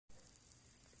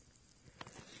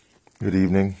Good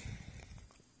evening.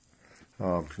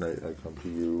 Tonight I come to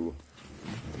you.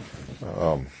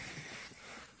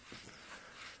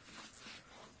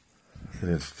 It's an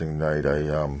interesting night.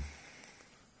 I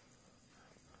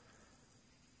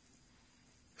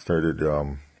started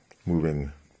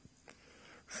moving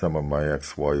some of my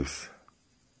ex-wife's,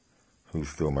 who's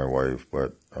still my wife,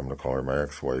 but I'm going to call her my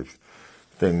ex-wife's,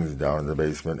 things down in the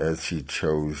basement as she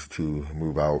chose to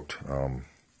move out.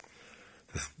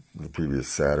 The previous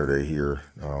Saturday here,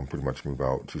 pretty much move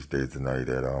out. She stays the night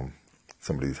at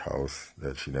somebody's house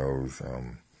that she knows.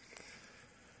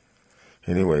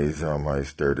 Anyways, I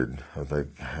was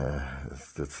like,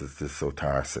 this is just so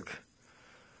toxic.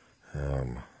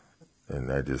 And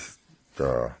I just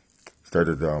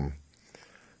started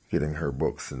getting her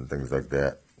books and things like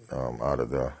that out of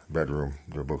the bedroom.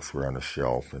 The books were on the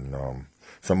shelf, and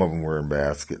some of them were in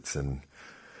baskets, and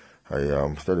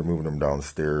I started moving them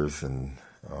downstairs and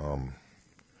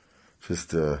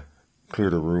just to clear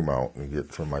the room out and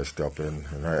get some of my stuff in.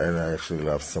 And I actually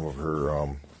left some of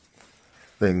her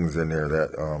things in there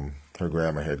that her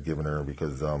grandma had given her,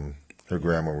 because her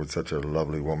grandma was such a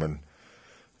lovely woman,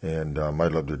 and I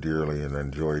loved her dearly and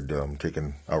enjoyed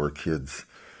taking our kids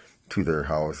to their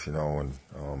house, and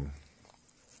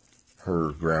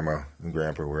her grandma and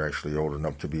grandpa were actually old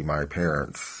enough to be my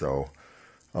parents, so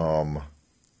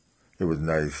it was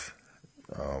nice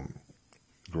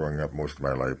growing up much of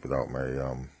my life without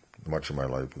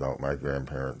my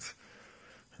grandparents,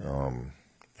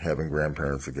 having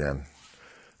grandparents again.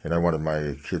 And I wanted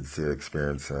my kids to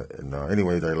experience it. And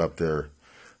anyways, I left there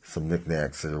some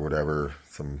knickknacks or whatever,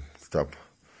 some stuff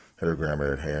that her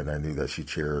grandma had, and I knew that she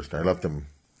cherished. And I left them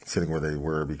sitting where they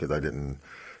were because I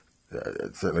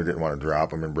certainly didn't want to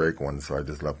drop them and break one, so I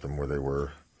just left them where they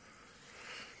were.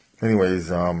 Anyways,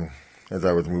 as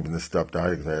I was moving the stuff down,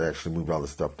 because I had actually moved all the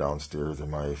stuff downstairs,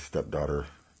 and my stepdaughter,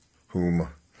 whom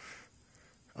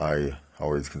I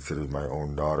always considered my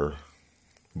own daughter,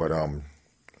 but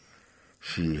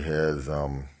she has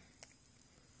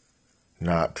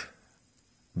not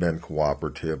been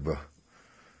cooperative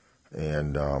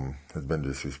and has been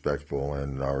disrespectful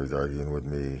and always arguing with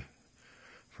me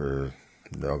for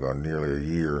nearly a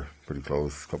year, pretty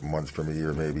close, a couple months from a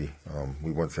year maybe.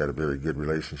 We once had a very good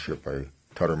relationship. I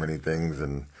taught her many things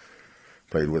and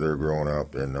played with her growing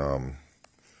up, and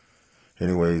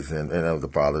anyways, and I was a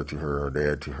father to her, or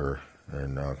dad to her,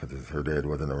 and because her dad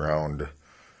wasn't around,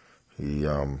 he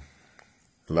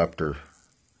left her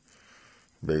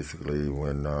basically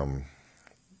when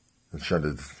shunned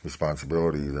his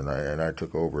responsibilities, and I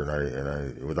took over, and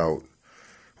I without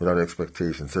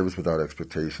expectation, service without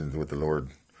expectations, what the Lord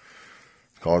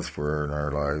calls for in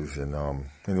our lives. And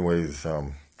anyways,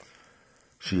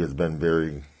 she has been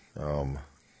very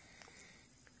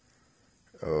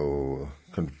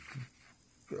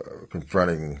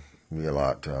confronting me a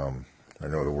lot. I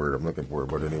know the word I'm looking for,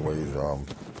 but anyways,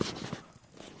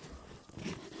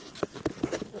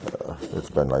 it's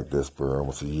been like this for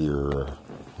almost a year.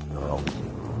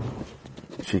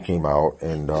 She came out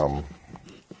and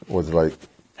was like,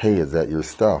 "Hey, is that your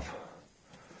stuff?"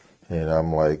 And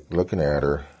I'm like looking at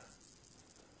her,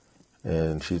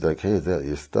 and she's like, "Hey, is that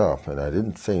your stuff?" And I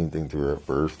didn't say anything to her at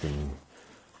first,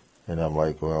 and I'm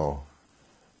like, "Well,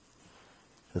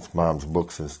 it's Mom's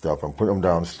books and stuff. I'm putting them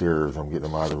downstairs. I'm getting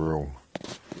them out of the room."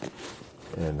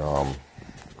 And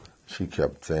she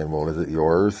kept saying, "Well, is it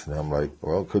yours?" And I'm like,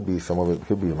 "Well, it could be. Some of it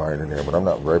could be mine in there, but I'm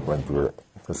not rifling through it,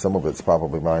 because some of it's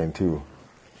probably mine too."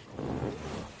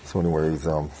 So anyways,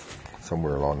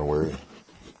 somewhere along the way,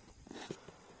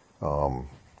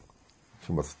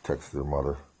 she must have texted her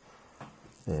mother,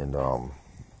 and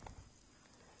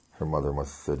her mother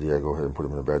must have said, "Yeah, go ahead and put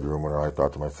him in the bedroom." And I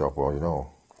thought to myself,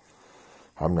 well,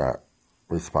 I'm not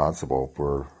responsible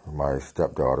for my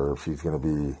stepdaughter if she's going to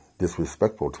be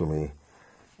disrespectful to me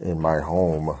in my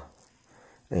home,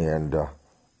 and I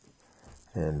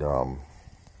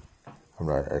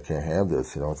can't have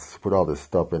this, put all this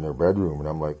stuff in their bedroom. And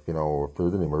I'm like, if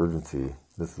there's an emergency,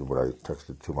 this is what I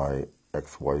texted to my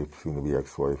ex-wife, soon-to-be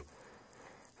ex-wife.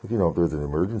 If there's an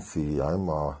emergency, I'm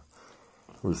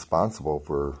responsible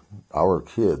for our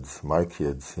kids, my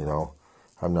kids,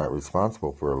 I'm not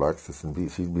responsible for Alexis, and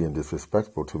she's being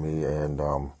disrespectful to me and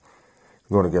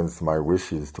going against my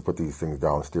wishes to put these things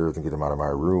downstairs and get them out of my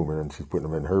room, and then she's putting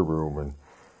them in her room, and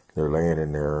they're laying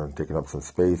in there and taking up some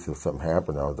space. If something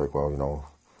happened, I was like, well, I'm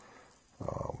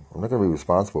not going to be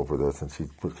responsible for this. And she's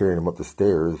carrying them up the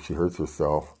stairs if she hurts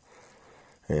herself.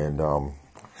 And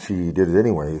she did it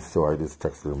anyways, so I just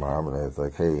texted her mom, and I was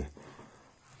like, "Hey,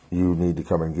 you need to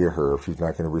come and get her if she's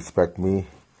not going to respect me,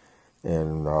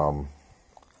 and I'm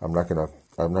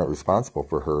not responsible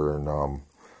for her, and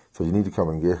So you need to come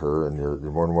and get her, and you're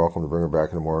more than welcome to bring her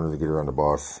back in the morning to get her on the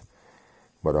bus.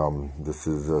 But this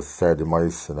is a sad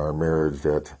demise in our marriage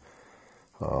that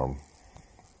I'll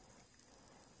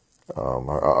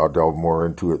delve more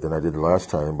into it than I did last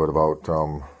time. But about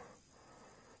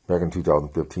back in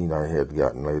 2015, I had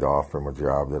gotten laid off from a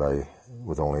job that I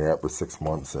was only at for 6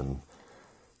 months, and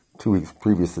 2 weeks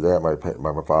previous to that, my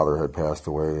father had passed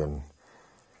away, and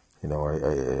I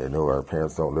know our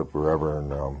parents don't live forever,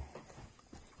 and I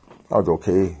was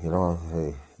okay,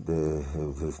 hey, it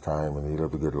was his time, and he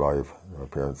lived a good life. My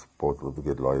parents both lived a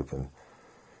good life, and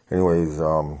anyways,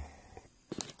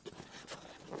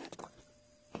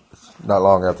 not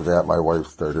long after that, my wife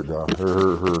started,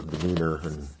 her demeanor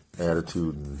and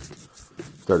attitude and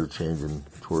started changing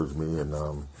towards me, and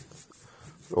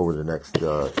over the next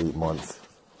 8 months,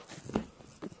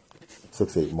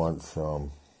 6 to 8 months,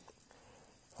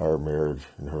 our marriage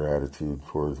and her attitude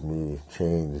towards me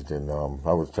changed, and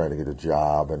I was trying to get a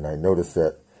job, and I noticed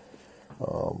that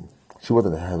she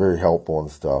wasn't very helpful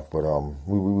and stuff, but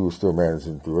we were still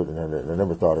managing through it, and I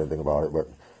never thought anything about it. But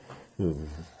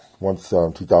once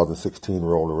 2016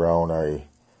 rolled around, I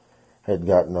had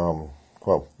gotten,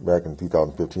 back in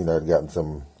 2015, I had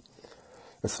gotten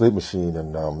a sleep machine,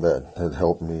 and that had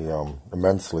helped me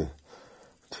immensely.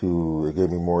 It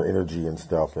gave me more energy and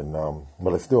stuff, and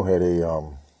but I still had a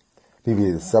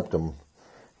deviated septum,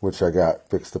 which I got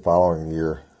fixed the following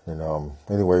year. And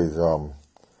anyways,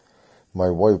 my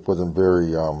wife wasn't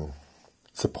very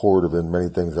supportive in many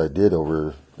things I did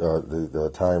over the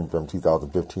time from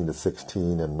 2015 to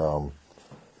 16,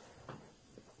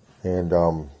 and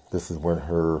this is when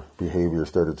her behavior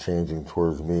started changing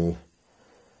towards me,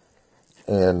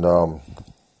 and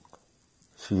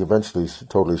she eventually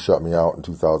totally shut me out in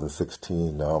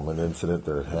 2016. An incident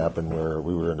that had happened where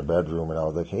we were in the bedroom, and I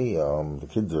was like, "Hey, the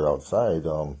kids are outside,"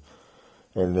 and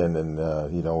then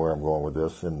you know where I'm going with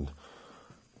this, and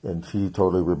she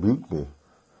totally rebuked me,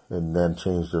 and then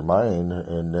changed her mind,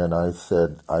 and then I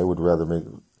said I would rather make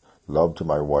love to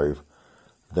my wife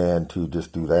than to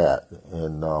just do that,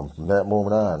 and from that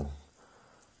moment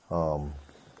on,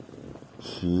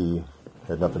 she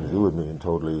had nothing to do with me and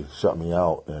totally shut me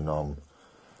out, and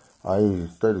I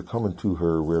started coming to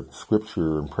her with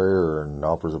scripture and prayer and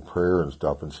offers of prayer and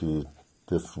stuff, and she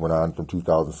just went on from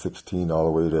 2016 all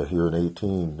the way to here in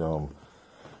 18, and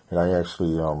I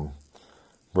actually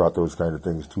brought those kind of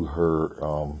things to her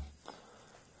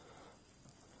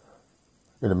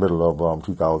in the middle of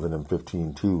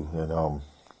 2015 too, and I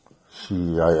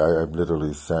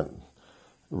literally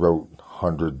wrote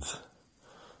hundreds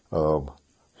of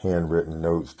handwritten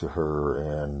notes to her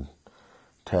and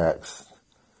texts.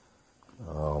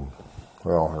 Well, I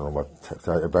don't know about text.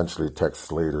 I eventually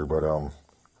text later, but I don't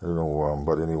know.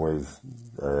 But anyways,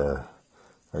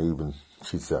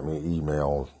 she sent me an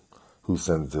email. Who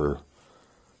sends their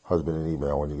husband an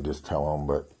email when you can just tell them?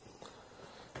 But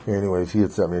anyway, she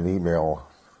had sent me an email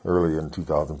early in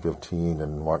 2015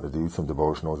 and wanted to do some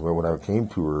devotionals. But when I came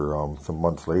to her some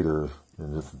months later,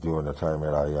 and just during the time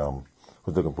that I was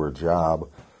looking for a job,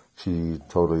 she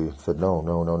totally said no,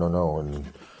 and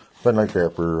it's been like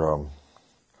that for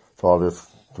all this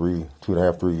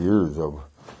 2.5, 3 years of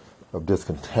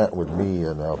discontent with me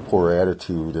and a poor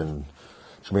attitude, and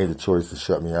she made the choice to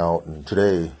shut me out. And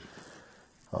today,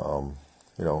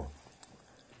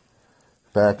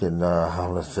 back in I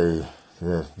want to say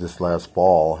this last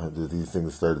fall, these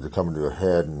things started to come into a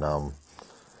head, and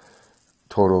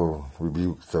total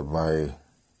rebukes of my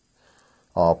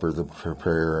offers of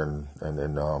prayer and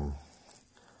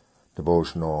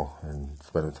devotional and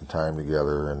spending some time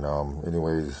together, and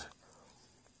anyways,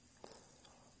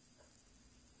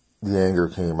 the anger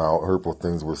came out, hurtful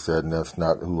things were said, and that's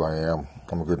not who I am.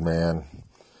 I'm a good man.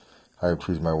 I have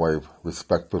treated my wife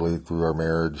respectfully through our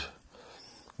marriage,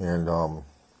 and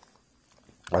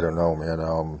I don't know, man.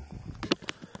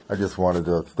 I just wanted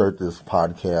to start this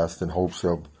podcast in hopes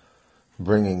of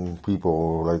bringing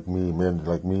people like me, men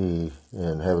like me,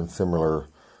 and having similar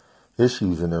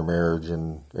issues in their marriage,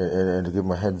 and to give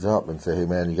them a heads up and say, hey,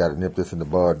 man, you got to nip this in the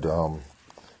bud.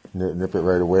 Nip it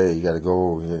right away. You got to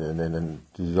go, and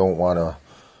you don't want it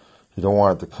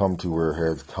to come to where it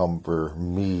has come for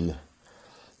me.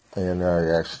 And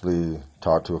I actually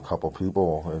talked to a couple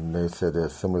people, and they said a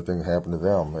similar thing happened to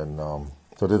them. And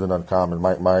so it isn't uncommon.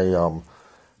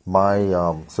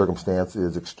 My circumstance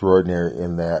is extraordinary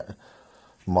in that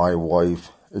my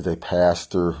wife is a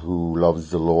pastor who loves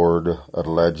the Lord,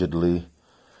 allegedly.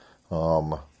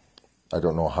 I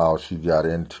don't know how she got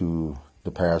into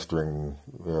the pastoring.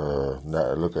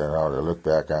 Looking at how to look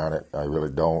back on it, I really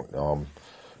don't.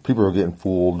 People are getting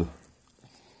fooled,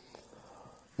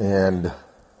 and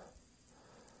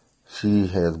she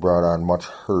has brought on much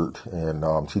hurt,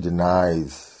 and she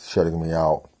denies shutting me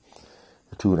out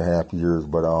for 2.5 years.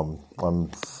 But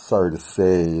I'm sorry to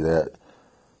say that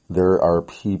there are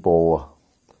people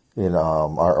in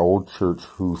our old church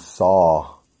who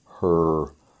saw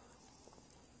her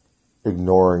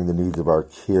ignoring the needs of our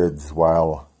kids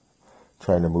while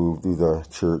trying to move through the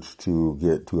church to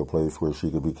get to a place where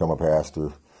she could become a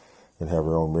pastor and have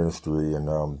her own ministry.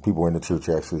 And people in the church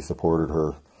actually supported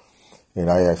her. And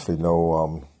I actually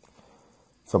know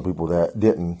some people that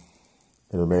didn't.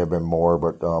 And there may have been more,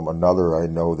 but another I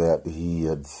know that he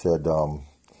had said,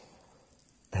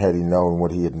 had he known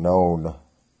what he had known,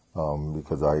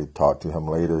 because I talked to him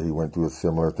later, he went through a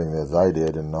similar thing as I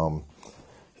did, and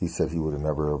he said he would have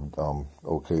never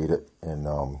okayed it. And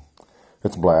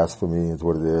it's blasphemy is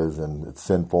what it is, and it's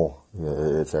sinful.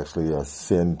 It's actually a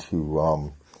sin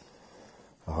to,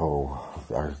 I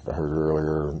heard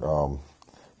earlier,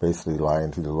 basically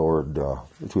lying to the Lord, to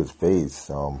his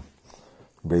face,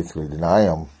 basically deny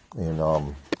him.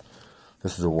 And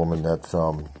this is a woman that's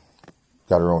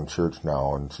got her own church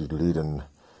now, and she's leading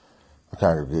a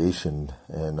congregation,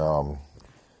 and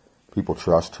people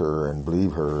trust her and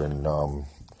believe her, and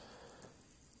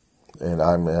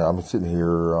I'm sitting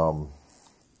here.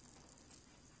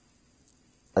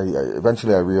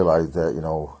 Eventually I realized that,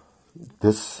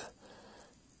 this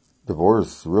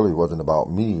divorce really wasn't about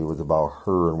me. It was about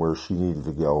her and where she needed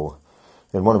to go.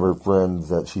 And one of her friends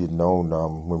that she had known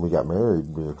when we got married,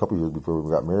 a couple years before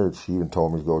we got married, she even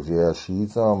told me, she goes, yeah,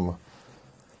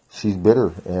 she's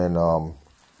bitter, and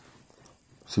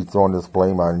she's throwing this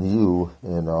blame on you,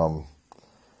 and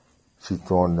she's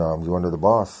throwing you under the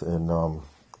bus, and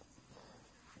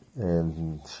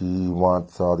she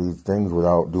wants all these things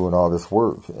without doing all this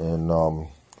work, and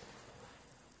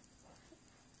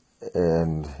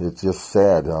it's just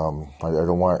sad. I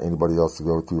don't want anybody else to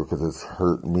go through it because it's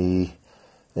hurt me,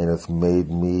 and it's made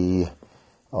me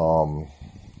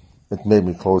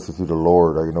closer to the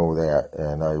Lord. I know that,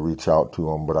 and I reach out to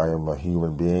Him, but I am a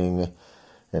human being,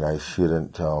 and I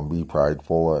shouldn't be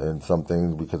prideful in some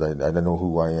things because I know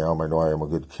who I am. I know I am a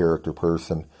good character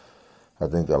person. I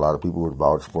think a lot of people would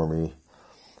vouch for me,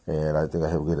 and I think I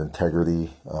have good integrity,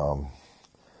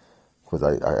 because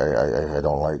I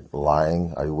don't like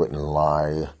lying. I wouldn't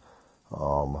lie.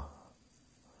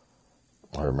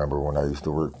 I remember when I used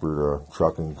to work for the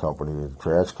trucking company, the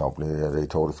trash company, and they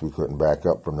told us we couldn't back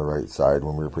up from the right side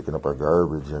when we were picking up our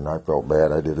garbage, and I felt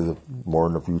bad. I did it more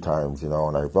than a few times, and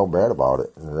I felt bad about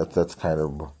it. And that's kind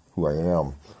of who I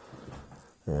am.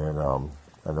 And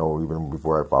I know even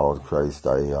before I followed Christ,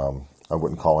 I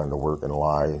wouldn't call into work and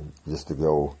lie just to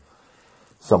go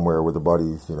somewhere with the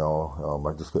buddies,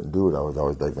 I just couldn't do it. I was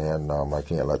always like, man, I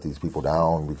can't let these people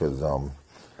down because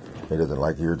it isn't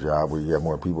like your job where you have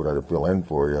more people that fill in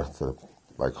for you. So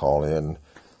if I call in,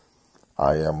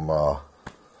 I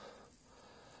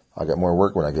got more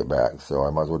work when I get back, so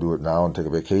I might as well do it now and take a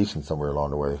vacation somewhere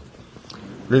along the way.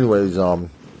 But anyways, I'm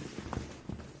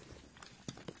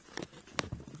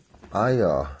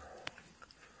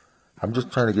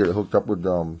just trying to get hooked up with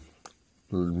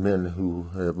men who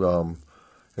have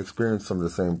experienced some of the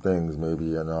same things,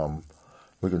 maybe, and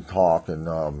we can talk and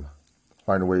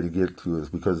find a way to get to this,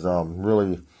 because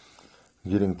really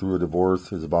getting through a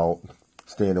divorce is about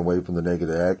staying away from the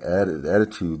negative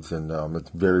attitudes, and it's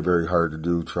very, very hard to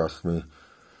do, trust me,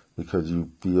 because you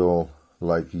feel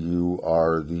like you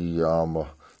are the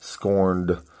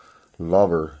scorned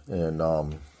lover, and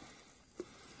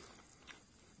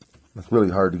it's really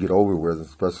hard to get over with,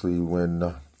 especially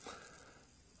when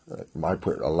I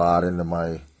put a lot into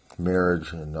my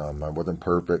marriage, and I wasn't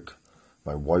perfect.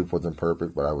 My wife wasn't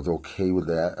perfect, but I was okay with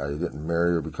that. I didn't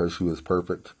marry her because she was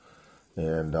perfect,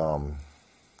 and I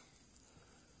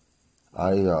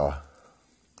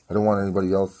don't want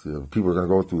anybody else. People are going to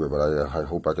go through it, but I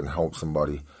hope I can help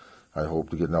somebody. I hope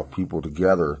to get enough people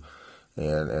together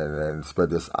and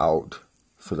spread this out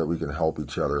so that we can help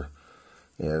each other.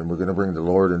 And we're going to bring the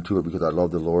Lord into it because I love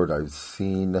the Lord. I've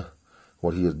seen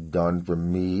what He has done for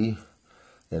me,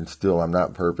 and still I'm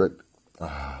not perfect.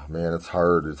 Man, it's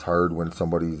hard. It's hard when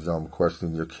somebody's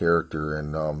questioning your character,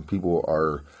 and people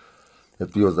are,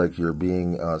 it feels like you're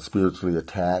being spiritually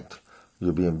attacked.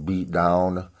 You're being beat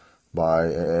down by,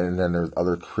 and then there's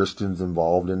other Christians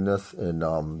involved in this, and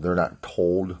they're not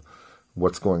told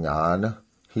what's going on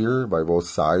here by both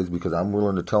sides, because I'm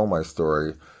willing to tell my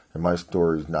story, and my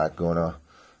story's not gonna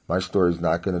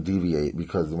deviate,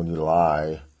 because when you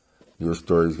lie, your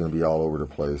story's gonna be all over the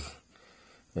place.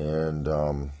 And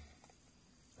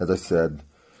as I said,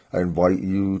 I invite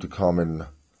you to come and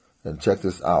check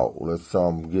this out. Let's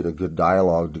get a good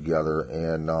dialogue together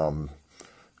and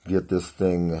get this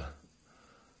thing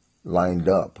lined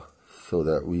up so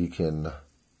that we can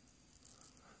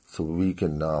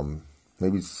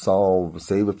maybe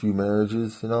save a few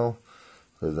marriages,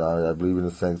 because I believe in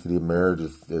the sanctity of marriage.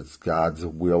 It's God's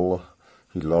will.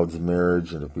 He loves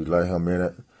marriage, and if we let Him in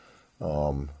it,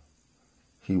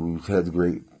 He has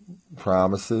great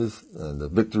promises, and the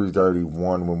victory's already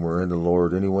won when we're in the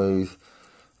Lord anyways.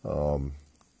 And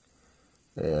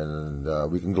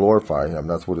we can glorify Him.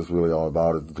 That's what it's really all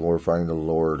about, is glorifying the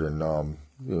Lord. And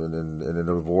in a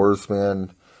divorce,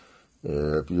 man,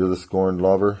 if you're the scorned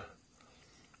lover,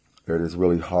 it is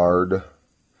really hard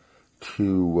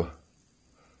to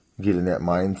get in that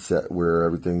mindset where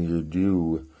everything you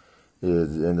do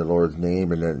is in the Lord's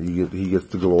name, and then He gets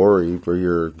the glory for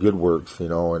your good works,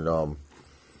 And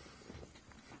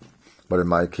but in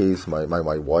my case, my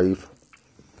wife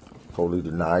totally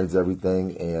denies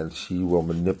everything, and she will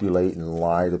manipulate and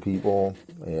lie to people,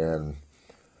 and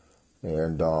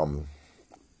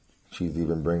she's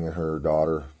even bringing her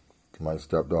daughter, my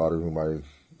stepdaughter, whom I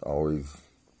always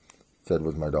said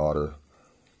was my daughter.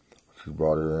 She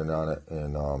brought her in on it,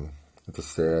 and it's a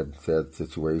sad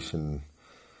situation,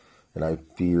 and I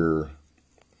fear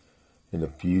in the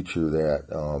future that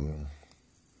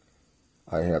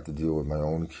I have to deal with my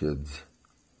own kids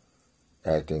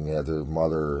acting as a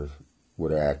mother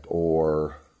would act,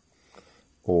 or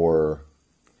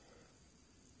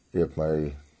if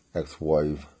my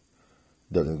ex-wife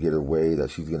doesn't get her way, that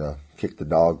she's gonna kick the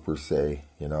dog per se,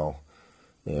 and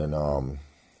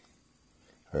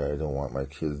I don't want my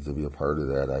kids to be a part of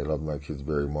that. I love my kids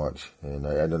very much, and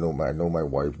I know my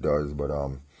wife does, but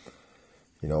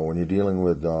when you're dealing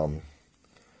with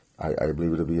I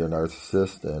believe her to be a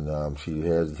narcissist, and she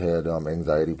has had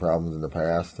anxiety problems in the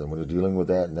past. And when you're dealing with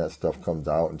that, and that stuff comes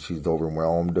out, and she's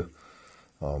overwhelmed,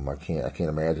 I can't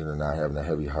imagine her not having a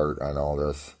heavy heart on all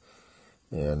this.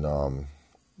 And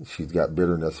she's got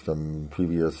bitterness from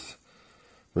previous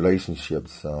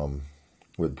relationships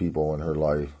with people in her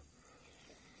life,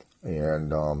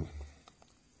 and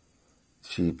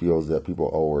she feels that people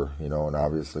owe her, and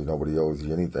obviously nobody owes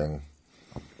you anything,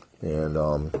 and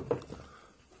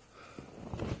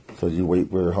so you wait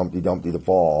for Humpty Dumpty to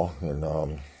fall, and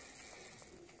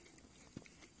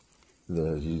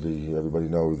usually everybody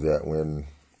knows that when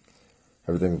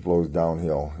everything flows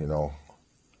downhill,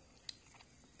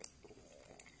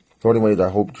 So anyways, I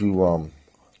hope to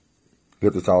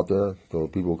get this out there so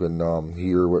people can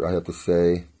hear what I have to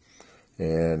say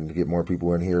and get more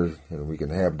people in here, and we can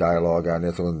have dialogue on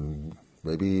this one.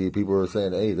 Maybe people are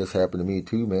saying, hey, this happened to me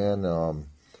too, man.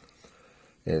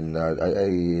 And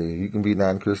you can be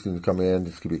non-Christian to come in,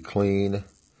 just keep it clean.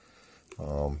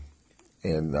 But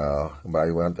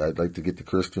I'd like to get the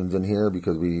Christians in here,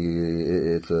 because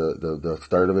the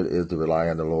start of it is to rely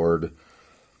on the Lord.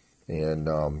 And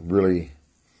really,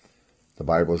 the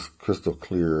Bible's crystal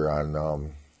clear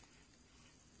on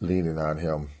leaning on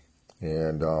Him.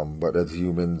 And but as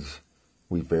humans,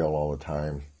 we fail all the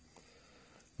time.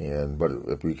 But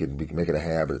if we can make it a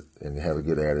habit and have a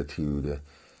good attitude,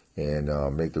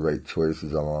 and make the right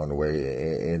choices along the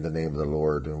way in the name of the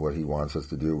Lord and what He wants us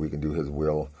to do, we can do His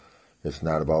will. It's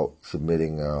not about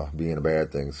submitting being a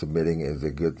bad thing. Submitting is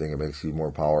a good thing. It makes you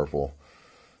more powerful.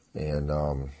 And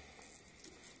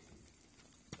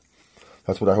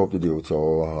that's what I hope to do.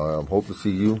 So I hope to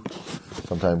see you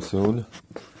sometime soon.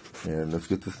 And let's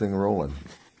get this thing rolling.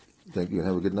 Thank you, and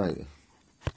have a good night.